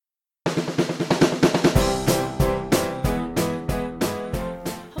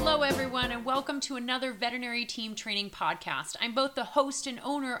welcome to another Veterinary Team Training podcast. I'm both the host and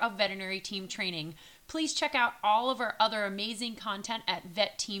owner of Veterinary Team Training. Please check out all of our other amazing content at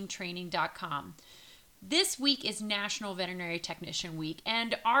vetteamtraining.com. This week is National Veterinary Technician Week,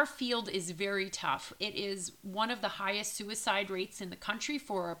 and our field is very tough. It is one of the highest suicide rates in the country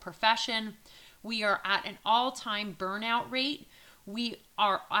for a profession. We are at an all-time burnout rate. We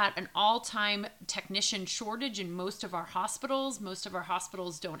are at an all-time technician shortage in most of our hospitals. Most of our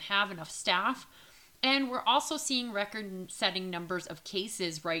hospitals don't have enough staff. And we're also seeing record-setting numbers of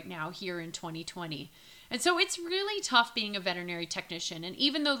cases right now here in 2020. And so it's really tough being a veterinary technician. And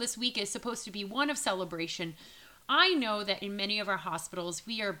even though this week is supposed to be one of celebration, I know that in many of our hospitals,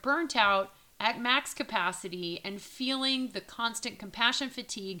 we are burnt out at max capacity and feeling the constant compassion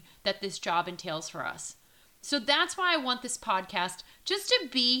fatigue that this job entails for us. So that's why I want this podcast just to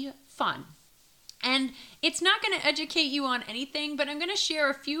be fun. And it's not going to educate you on anything, but I'm going to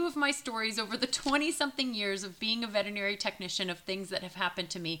share a few of my stories over the 20-something years of being a veterinary technician of things that have happened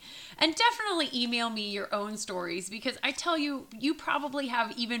to me. And definitely email me your own stories, because I tell you, you probably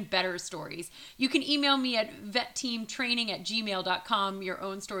have even better stories. You can email me at vetteamtraining@gmail.com your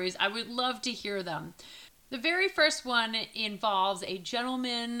own stories. I would love to hear them. The very first one involves a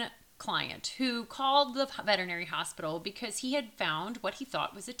gentleman client who called the veterinary hospital because he had found what he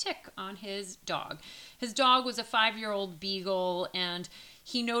thought was a tick on his dog. His dog was a 5-year-old beagle, and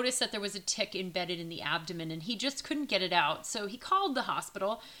he noticed that there was a tick embedded in the abdomen, and he just couldn't get it out. So he called the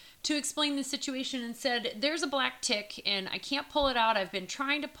hospital to explain the situation and said, there's a black tick and I can't pull it out. I've been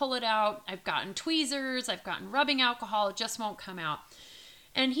trying to pull it out. I've gotten tweezers, I've gotten rubbing alcohol. It just won't come out.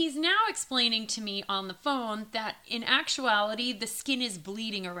 And he's now explaining to me on the phone that in actuality, the skin is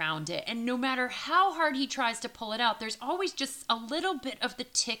bleeding around it. And no matter how hard he tries to pull it out, there's always just a little bit of the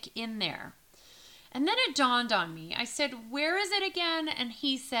tick in there. And then it dawned on me. I said, where is it again? And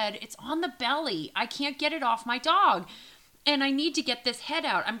he said, it's on the belly. I can't get it off my dog. And I need to get this head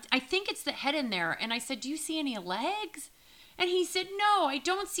out. I think it's the head in there. And I said, do you see any legs? And he said, no, I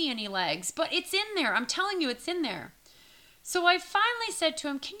don't see any legs, but it's in there. I'm telling you, it's in there. So I finally said to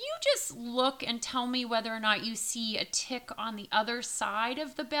him, can you just look and tell me whether or not you see a tick on the other side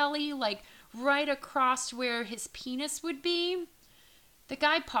of the belly, like right across where his penis would be? The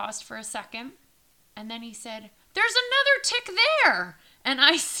guy paused for a second, and then he said, there's another tick there. And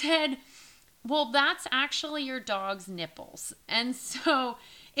I said, well, that's actually your dog's nipples. And so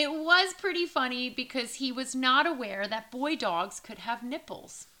it was pretty funny because he was not aware that boy dogs could have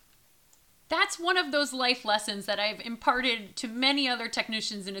nipples. That's one of those life lessons that I've imparted to many other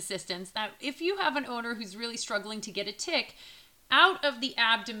technicians and assistants, that if you have an owner who's really struggling to get a tick out of the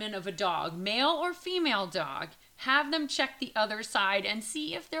abdomen of a dog, male or female dog, have them check the other side and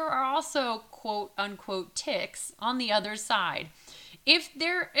see if there are also quote unquote ticks on the other side. If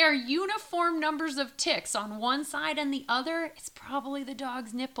there are uniform numbers of ticks on one side and the other, it's probably the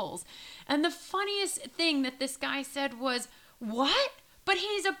dog's nipples. And the funniest thing that this guy said was, what? But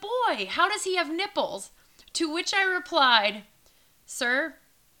he's a boy. How does he have nipples? To which I replied, sir,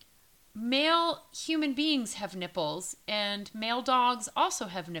 male human beings have nipples, and male dogs also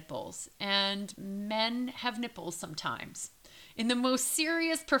have nipples, and men have nipples sometimes. In the most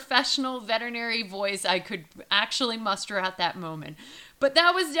serious professional veterinary voice I could actually muster at that moment. But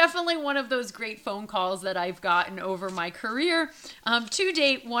that was definitely one of those great phone calls that I've gotten over my career. To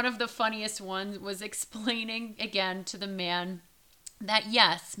date, one of the funniest ones was explaining again to the man that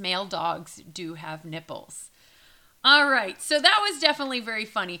yes, male dogs do have nipples. All right, so that was definitely very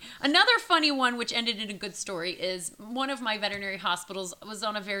funny. Another funny one, which ended in a good story, is one of my veterinary hospitals was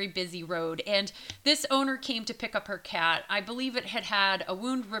on a very busy road, and this owner came to pick up her cat. I believe it had had a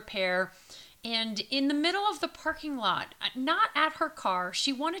wound repair, and in the middle of the parking lot, not at her car,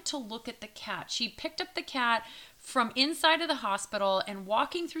 she wanted to look at the cat. She picked up the cat from inside of the hospital, and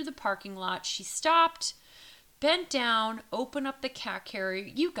walking through the parking lot, she stopped, bent down, opened up the cat carrier.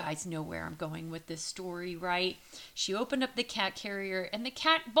 You guys know where I'm going with this story, right? She opened up the cat carrier and the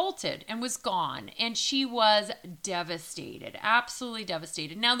cat bolted and was gone. And she was devastated, absolutely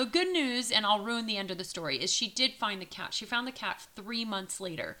devastated. Now, the good news, and I'll ruin the end of the story, is she did find the cat. She found the cat 3 months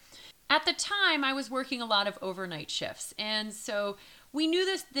later. At the time, I was working a lot of overnight shifts. And so we knew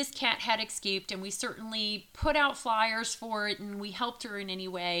this cat had escaped, and we certainly put out flyers for it, and we helped her in any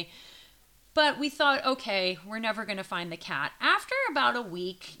way. But we thought, okay, we're never going to find the cat. After about a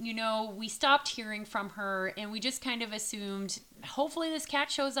week, we stopped hearing from her, and we just kind of assumed, hopefully this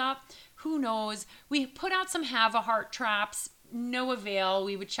cat shows up. Who knows? We put out some Havahart traps, no avail.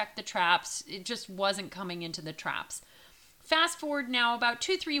 We would check the traps. It just wasn't coming into the traps. Fast forward now about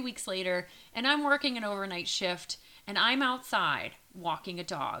 2-3 weeks later, and I'm working an overnight shift, and I'm outside walking a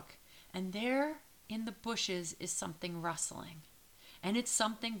dog. And there in the bushes is something rustling. And it's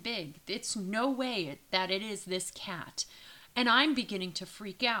something big. It's no way that it is this cat. And I'm beginning to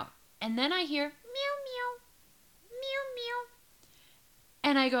freak out. And then I hear meow, meow, meow, meow.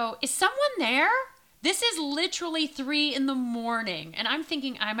 And I go, is someone there? This is literally 3 a.m. And I'm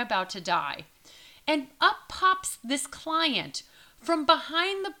thinking I'm about to die. And up pops this client from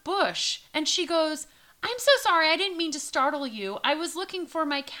behind the bush. And she goes, I'm so sorry. I didn't mean to startle you. I was looking for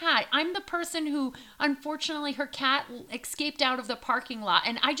my cat. I'm the person who, unfortunately, her cat escaped out of the parking lot.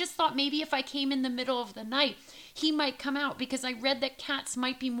 And I just thought maybe if I came in the middle of the night, he might come out because I read that cats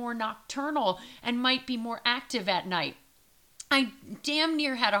might be more nocturnal and might be more active at night. I damn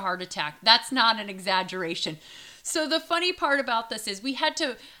near had a heart attack. That's not an exaggeration. So the funny part about this is we had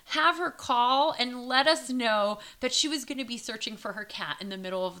to have her call and let us know that she was going to be searching for her cat in the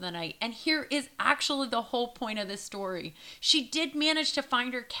middle of the night. And here is actually the whole point of this story. She did manage to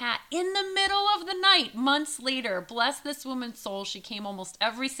find her cat in the middle of the night months later. Bless this woman's soul. She came almost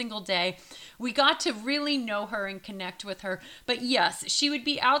every single day. We got to really know her and connect with her. But yes, she would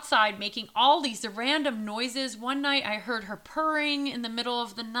be outside making all these random noises. One night I heard her purring in the middle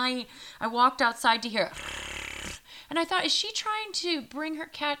of the night. I walked outside to hear and I thought, is she trying to bring her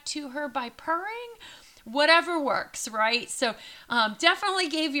cat to her by purring? Whatever works, right? So definitely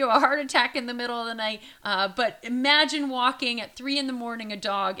gave you a heart attack in the middle of the night. But imagine walking at 3 a.m. a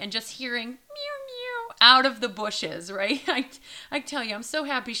dog and just hearing meow, meow out of the bushes, right? I tell you, I'm so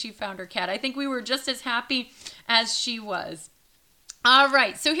happy she found her cat. I think we were just as happy as she was. All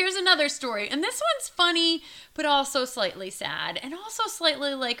right, so here's another story. And this one's funny, but also slightly sad. And also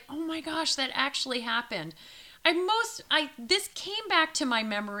slightly like, oh my gosh, that actually happened. This came back to my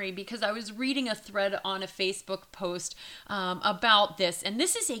memory because I was reading a thread on a Facebook post about this, and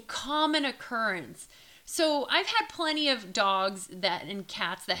this is a common occurrence. So I've had plenty of dogs and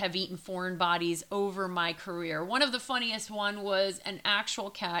cats that have eaten foreign bodies over my career. One of the funniest one was an actual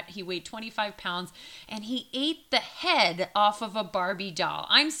cat. He weighed 25 pounds, and he ate the head off of a Barbie doll.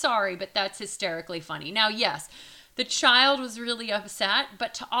 I'm sorry, but that's hysterically funny. Now, yes, the child was really upset,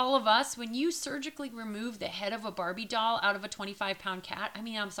 but to all of us, when you surgically remove the head of a Barbie doll out of a 25-pound cat, I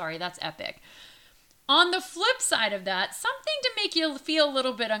mean, I'm sorry, that's epic. On the flip side of that, something to make you feel a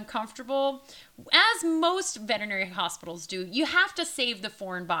little bit uncomfortable, as most veterinary hospitals do, you have to save the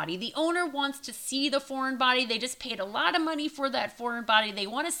foreign body. The owner wants to see the foreign body. They just paid a lot of money for that foreign body. They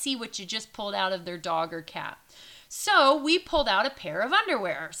want to see what you just pulled out of their dog or cat. So we pulled out a pair of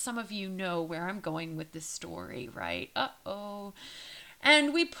underwear. Some of you know where I'm going with this story, right? Uh-oh.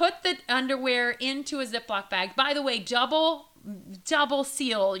 And we put the underwear into a Ziploc bag. By the way, double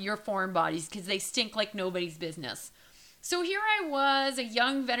seal your foreign bodies because they stink like nobody's business. So here I was, a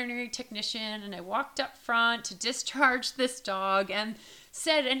young veterinary technician, and I walked up front to discharge this dog and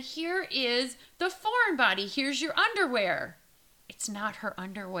said, and here is the foreign body. Here's your underwear. It's not her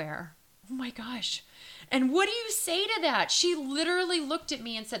underwear. Oh my gosh. And what do you say to that? She literally looked at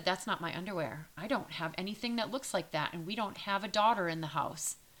me and said, that's not my underwear. I don't have anything that looks like that, and we don't have a daughter in the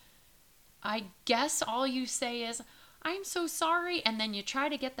house. I guess all you say is, I'm so sorry, and then you try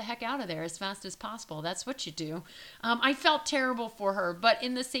to get the heck out of there as fast as possible. That's what you do. I felt terrible for her, but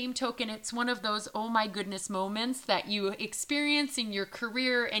in the same token, it's one of those oh my goodness moments that you experience in your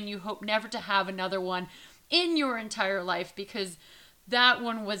career, and you hope never to have another one in your entire life, because that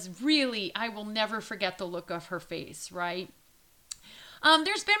one was really, I will never forget the look of her face, right?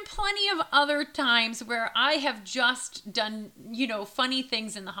 There's been plenty of other times where I have just done, funny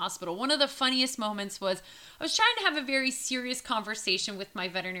things in the hospital. One of the funniest moments was I was trying to have a very serious conversation with my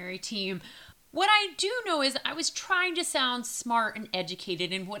veterinary team. What I do know is I was trying to sound smart and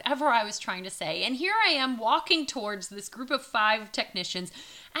educated in whatever I was trying to say. And here I am walking towards this group of 5 technicians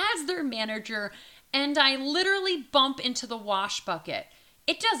as their manager, and I literally bump into the wash bucket.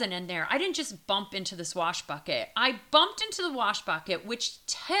 It doesn't end there. I didn't just bump into this wash bucket. I bumped into the wash bucket, which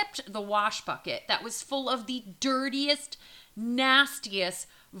tipped the wash bucket that was full of the dirtiest, nastiest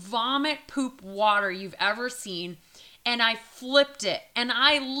vomit poop water you've ever seen. And I flipped it, and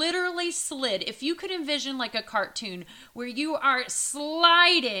I literally slid. If you could envision like a cartoon where you are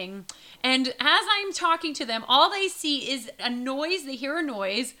sliding, and as I'm talking to them, all they see is a noise. They hear a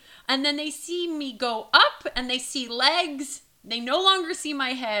noise, and then they see me go up, and they see legs. They no longer see my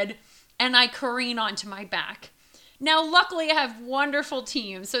head, and I careen onto my back. Now, luckily, I have wonderful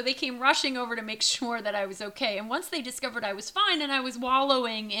teams, so they came rushing over to make sure that I was okay. And once they discovered I was fine and I was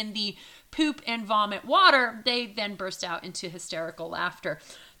wallowing in the poop and vomit water, they then burst out into hysterical laughter.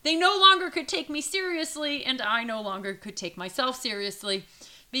 They no longer could take me seriously, and I no longer could take myself seriously.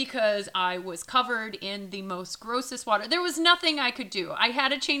 because I was covered in the most grossest water. There was nothing I could do. I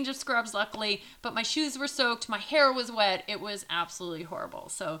had a change of scrubs, luckily, but my shoes were soaked. My hair was wet. It was absolutely horrible.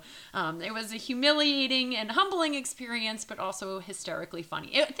 So it was a humiliating and humbling experience, but also hysterically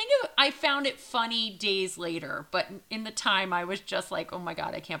funny. I found it funny days later, but in the time I was just like, oh my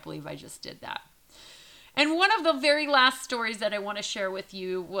God, I can't believe I just did that. And one of the very last stories that I want to share with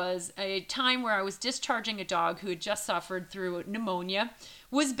you was a time where I was discharging a dog who had just suffered through pneumonia,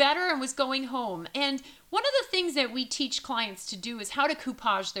 was better, and was going home. And one of the things that we teach clients to do is how to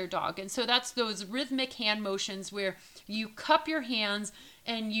coupage their dog. And so that's those rhythmic hand motions where you cup your hands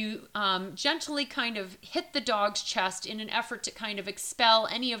and you gently kind of hit the dog's chest in an effort to kind of expel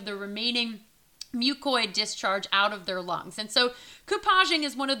any of the remaining mucoid discharge out of their lungs. And so coupaging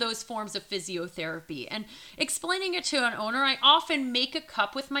is one of those forms of physiotherapy. And explaining it to an owner, I often make a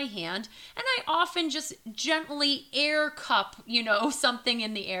cup with my hand, and I often just gently air cup, something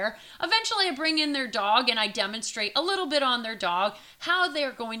in the air. Eventually I bring in their dog and I demonstrate a little bit on their dog how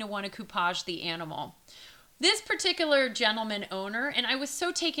they're going to want to coupage the animal. This particular gentleman owner, and I was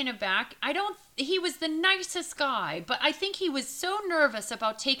so taken aback, he was the nicest guy, but I think he was so nervous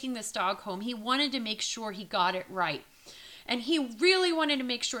about taking this dog home, he wanted to make sure he got it right. And he really wanted to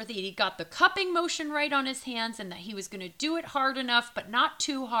make sure that he got the cupping motion right on his hands and that he was going to do it hard enough, but not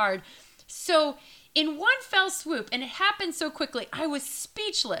too hard. So in one fell swoop, and it happened so quickly, I was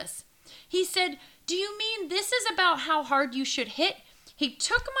speechless. He said, "Do you mean this is about how hard you should hit?" He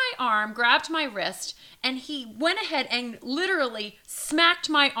took my arm, grabbed my wrist, and he went ahead and literally smacked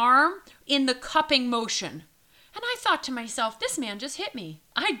my arm in the cupping motion. And I thought to myself, this man just hit me.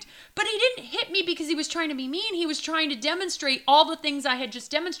 But he didn't hit me because he was trying to be mean. He was trying to demonstrate all the things I had just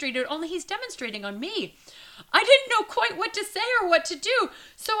demonstrated, only he's demonstrating on me. I didn't know quite what to say or what to do.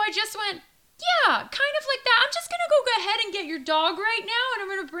 So I just went, yeah, kind of like that. I'm just going to go ahead and get your dog right now, and I'm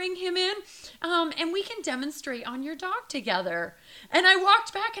going to bring him in, and we can demonstrate on your dog together. And I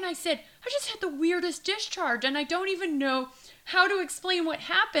walked back and I said, I just had the weirdest discharge, and I don't even know how to explain what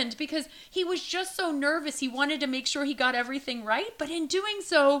happened because he was just so nervous. He wanted to make sure he got everything right, but in doing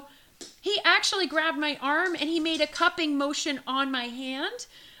so, he actually grabbed my arm and he made a cupping motion on my hand,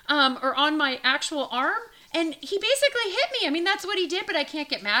 or on my actual arm. And he basically hit me. I mean, that's what he did, but I can't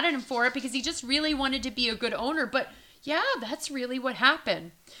get mad at him for it because he just really wanted to be a good owner. But yeah, that's really what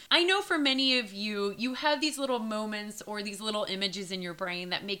happened. I know for many of you, you have these little moments or these little images in your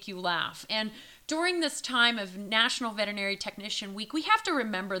brain that make you laugh. And during this time of National Veterinary Technician Week, we have to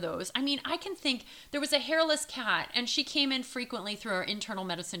remember those. I mean, I can think there was a hairless cat, and she came in frequently through our internal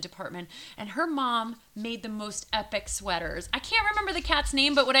medicine department, and her mom made the most epic sweaters. I can't remember the cat's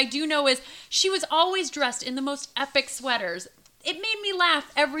name, but what I do know is she was always dressed in the most epic sweaters. It made me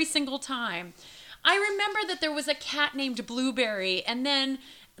laugh every single time. I remember that there was a cat named Blueberry, and then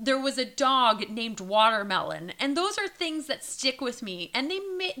there was a dog named Watermelon, and those are things that stick with me, and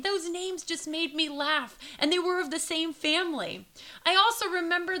those names just made me laugh, and they were of the same family. I also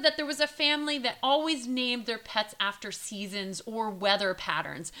remember that there was a family that always named their pets after seasons or weather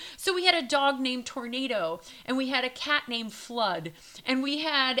patterns. So we had a dog named Tornado, and we had a cat named Flood, and we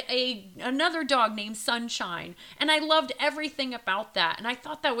had another dog named Sunshine, and I loved everything about that, and I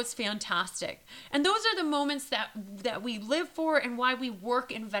thought that was fantastic. And those are the moments that we live for and why we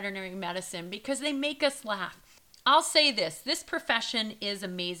work in veterinary medicine, because they make us laugh. I'll say this profession is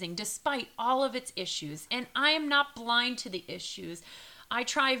amazing despite all of its issues, and I am not blind to the issues. I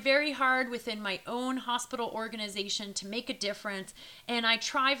try very hard within my own hospital organization to make a difference, and I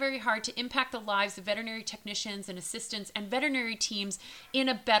try very hard to impact the lives of veterinary technicians and assistants and veterinary teams in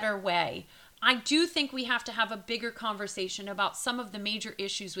a better way. I do think we have to have a bigger conversation about some of the major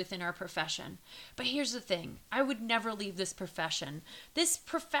issues within our profession. But here's the thing, I would never leave this profession. This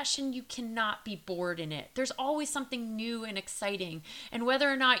profession, you cannot be bored in it. There's always something new and exciting. And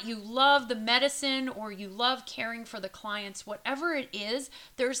whether or not you love the medicine or you love caring for the clients, whatever it is,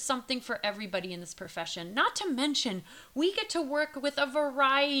 there's something for everybody in this profession. Not to mention, we get to work with a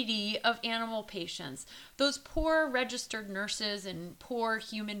variety of animal patients. Those poor registered nurses and poor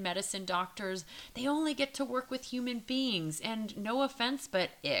human medicine doctors, they only get to work with human beings, and no offense,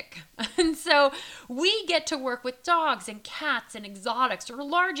 but ick. And so we get to work with dogs and cats and exotics or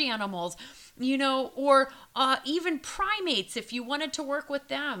large animals, or even primates if you wanted to work with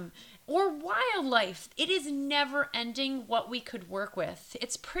them, or wildlife. It is never ending what we could work with.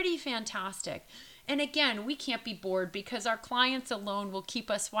 It's pretty fantastic. And again, we can't be bored because our clients alone will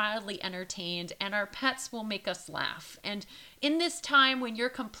keep us wildly entertained and our pets will make us laugh. And in this time when you're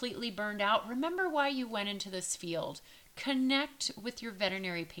completely burned out, remember why you went into this field. Connect with your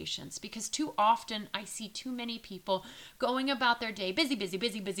veterinary patients, because too often I see too many people going about their day busy,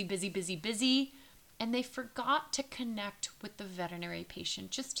 and they forgot to connect with the veterinary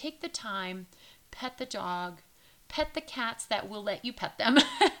patient. Just take the time, pet the dog, pet the cats that will let you pet them,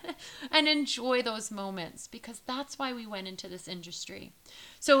 and enjoy those moments, because that's why we went into this industry.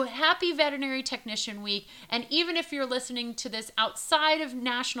 So happy Veterinary Technician Week. And even if you're listening to this outside of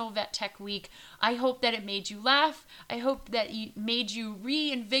National Vet Tech Week, I hope that it made you laugh. I hope that it made you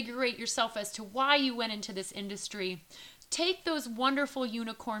reinvigorate yourself as to why you went into this industry. Take those wonderful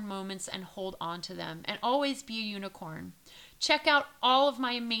unicorn moments and hold on to them, and always be a unicorn. Check out all of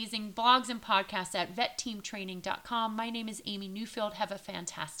my amazing blogs and podcasts at vetteamtraining.com. My name is Amy Newfield. Have a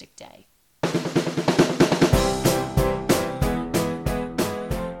fantastic day.